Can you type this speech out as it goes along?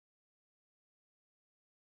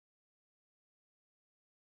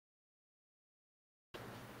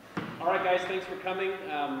All right, guys, thanks for coming.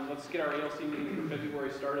 Let's get our ALC meeting for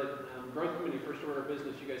February started. Growth Committee, first order of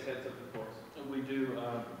business, you guys had something for us. We do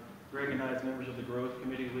recognize members of the Growth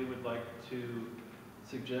Committee. We would like to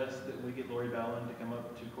suggest that we get Lori Ballen to come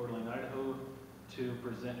up to Coeur d'Alene, Idaho to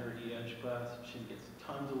present her e-edge class. She gets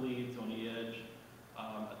tons of leads on e-edge.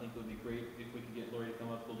 I think it would be great if we could get Lori to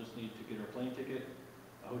come up. We'll just need to get her a plane ticket,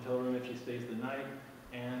 a hotel room if she stays the night,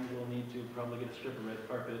 and we'll need to probably get a strip of red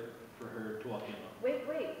carpet for her to walk in on. Wait,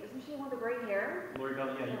 isn't she one with the gray hair? Lori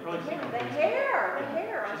Ballen, yeah, you've probably seen her on The Facebook.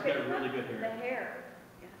 hair. She's got really good hair. The hair.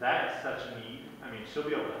 Yeah. That is such a need. I mean, she'll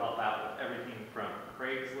be able to help out with everything from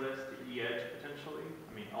Craigslist to e-edge potentially.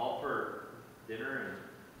 I mean, all for dinner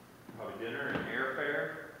and probably dinner and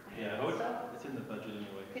airfare. Yeah, hotel. it's in the budget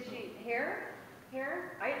anyway. Could so. she, hair?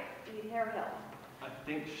 I need hair help. I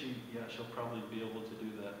think she'll probably be able to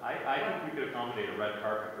do that. I think we could accommodate a red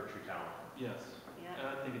carpet for true talent. Yes. Yeah. And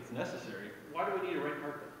I think it's necessary. Why do we need a red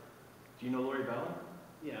carpet? Do you know Lori Ballen?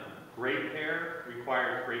 Yeah. Great hair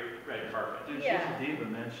requires great red carpet. Dude, Yeah. she's a diva,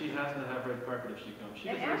 man. She has to have red carpet if she comes. She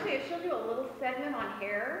And deserves actually, it. if she'll do a little segment on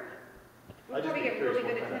hair, we'll I just probably be get curious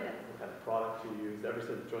really good what kind of- attendance. What kind of product she used. Ever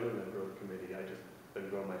since joining the growth committee, I just been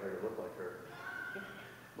growing my hair to look like her.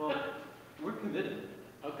 Well, we're committed.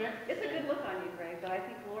 Okay. It's a good look on you, Greg, but I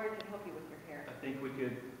think Lori can help you with your hair. I think we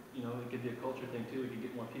could, it could be a culture thing too. We could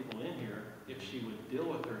get more people in here if she would deal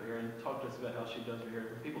with her hair and talk to us about how she does her hair.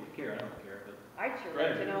 For people that care, I don't care, but I'd sure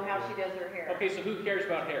like to know how she does her hair. Okay, so who cares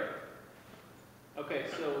about hair? Okay,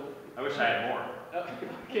 so I wish I had more.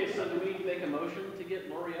 okay, so do we make a motion to get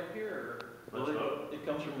Lori up here, or? Let's vote. it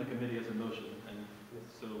comes from the committee as a motion, and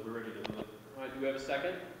so we're ready to vote. All right, do we have a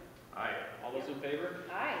second? Aye. All those in favor?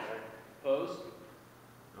 Aye. Opposed?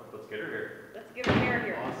 Let's get her here. Let's get her hair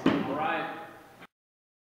here. Awesome. All right.